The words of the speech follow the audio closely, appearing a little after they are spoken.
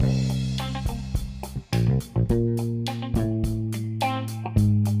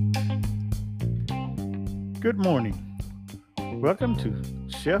Good morning. Welcome to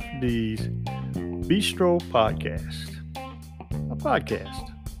Chef D's Bistro Podcast, a podcast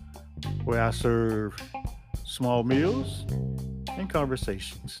where I serve small meals and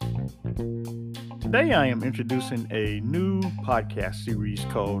conversations. Today I am introducing a new podcast series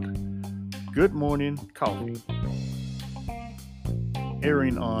called Good Morning Coffee,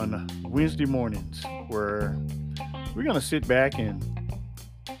 airing on Wednesday mornings, where we're going to sit back and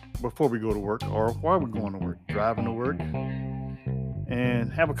before we go to work or while we're going to work, driving to work,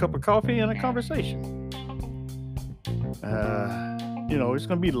 and have a cup of coffee and a conversation. It's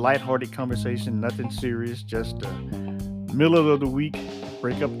going to be a lighthearted conversation, nothing serious, just middle of the week,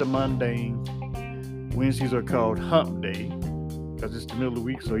 break up the mundane. Wednesdays are called hump day because it's the middle of the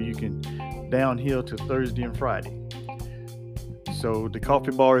week, so you can downhill to Thursday and Friday. So the coffee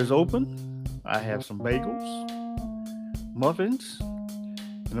bar is open. I have some bagels, muffins,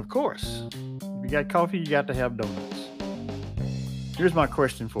 and of course, if you got coffee, you got to have donuts. Here's my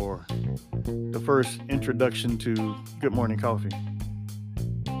question for the first introduction to Good Morning Coffee.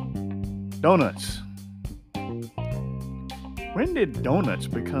 Donuts. When did donuts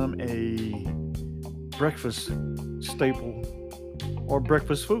become a breakfast staple or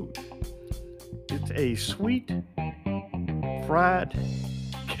breakfast food? It's a sweet fried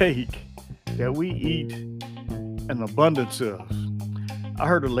cake that we eat an abundance of. I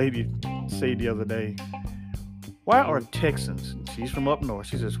heard a lady say the other day, why are Texans, she's from up north,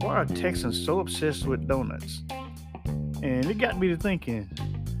 she says, why are Texans so obsessed with donuts? And it got me to thinking,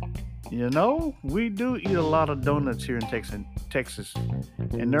 we do eat a lot of donuts here in Texas,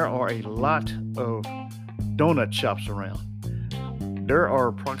 and there are a lot of donut shops around. There are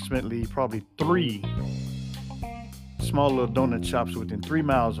approximately probably 3 small little donut shops within 3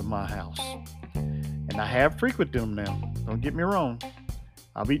 miles of my house. And I have frequented them now, don't get me wrong.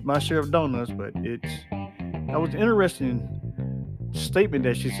 I've eaten my share of donuts, but that was an interesting statement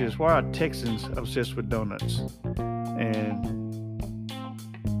that she says, why are Texans obsessed with donuts? And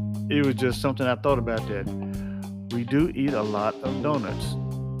it was just something I thought about, that we do eat a lot of donuts,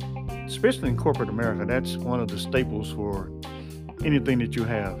 especially in corporate America. That's one of the staples for anything that you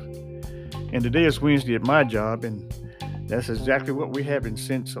have. And today is Wednesday at my job, and that's exactly what we're having.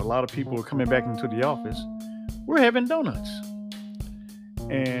 Since a lot of people are coming back into the office, we're having donuts.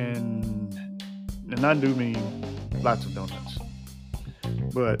 And I do mean lots of donuts.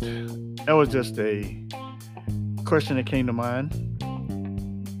 But that was just a question that came to mind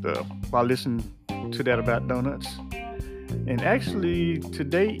while listening to that about donuts. And actually,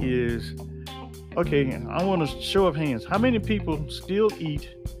 today is, I want a show of hands. How many people still eat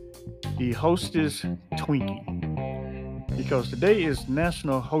the Hostess Twinkie? Because today is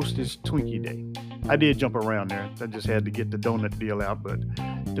National Hostess Twinkie Day. I did jump around there. I just had to get the donut deal out, but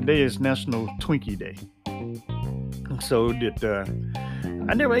today is National Twinkie Day. So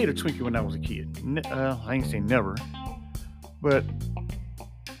I never ate a Twinkie when I was a kid. I ain't saying never, but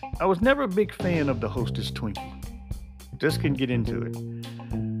I was never a big fan of the Hostess Twinkie. Just couldn't get into it.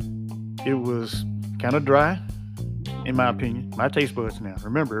 It was kind of dry, in my opinion. My taste buds now.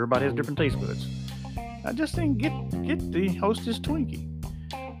 Remember, everybody has different taste buds. I just didn't get the Hostess Twinkie.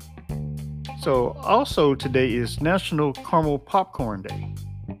 So also today is National Caramel Popcorn Day.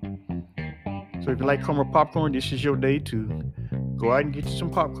 So if you like caramel popcorn, this is your day to go out and get you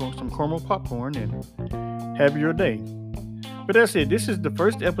some popcorn, some caramel popcorn, and have your day. But that's it. This is the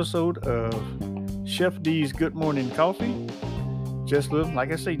first episode of Chef D's Good Morning Coffee. Just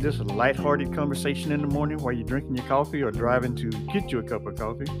like I say, just a lighthearted conversation in the morning while you're drinking your coffee or driving to get you a cup of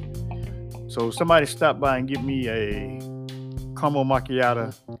coffee. So somebody stop by and give me a caramel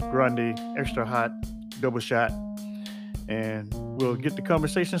macchiato grande, extra hot, double shot, and we'll get the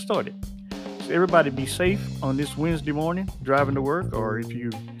conversation started. So everybody be safe on this Wednesday morning, driving to work, or if you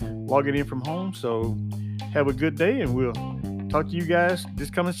logging in from home. So have a good day, and we'll talk to you guys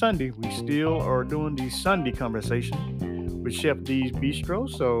this coming Sunday. We still are doing the Sunday conversation with Chef D's Bistro.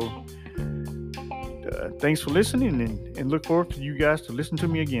 So thanks for listening, and look forward to you guys to listen to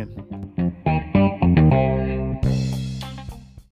me again.